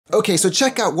Okay, so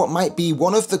check out what might be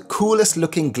one of the coolest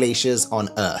looking glaciers on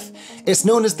Earth. It's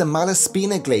known as the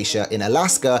Malaspina Glacier in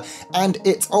Alaska, and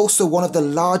it's also one of the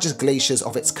largest glaciers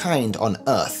of its kind on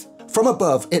Earth. From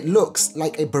above, it looks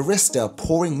like a barista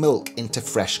pouring milk into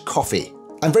fresh coffee.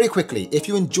 And very quickly, if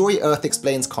you enjoy Earth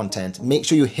Explains content, make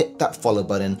sure you hit that follow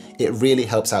button. It really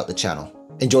helps out the channel.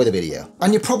 Enjoy the video.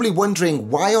 And you're probably wondering,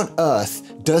 why on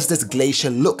earth does this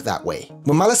glacier look that way?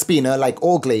 Well, Malaspina, like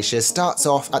all glaciers, starts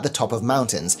off at the top of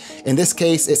mountains. In this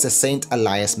case, it's a St.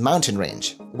 Elias mountain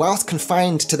range. Whilst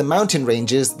confined to the mountain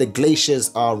ranges, the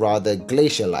glaciers are rather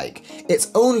glacier-like.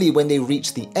 It's only when they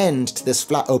reach the end to this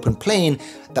flat open plain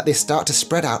that they start to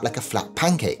spread out like a flat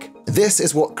pancake. This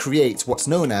is what creates what's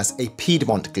known as a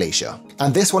Piedmont Glacier.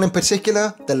 And this one in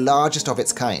particular, the largest of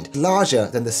its kind, larger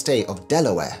than the state of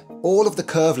Delaware. All of the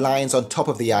curved lines on top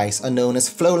of the ice are known as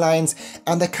flow lines,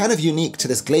 and they're kind of unique to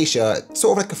this glacier,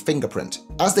 sort of like a fingerprint.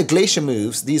 As the glacier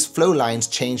moves, these flow lines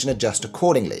change and adjust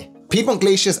accordingly. Piedmont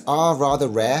glaciers are rather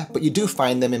rare, but you do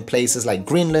find them in places like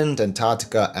Greenland,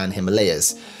 Antarctica, and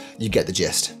Himalayas. You get the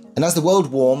gist. And as the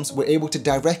world warms, we're able to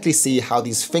directly see how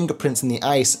these fingerprints in the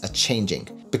ice are changing.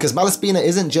 Because Malaspina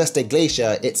isn't just a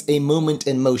glacier, it's a moment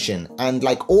in motion. And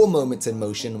like all moments in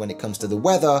motion when it comes to the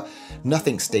weather,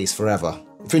 nothing stays forever.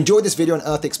 If you enjoyed this video on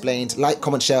Earth Explained, like,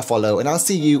 comment, share, follow, and I'll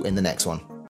see you in the next one.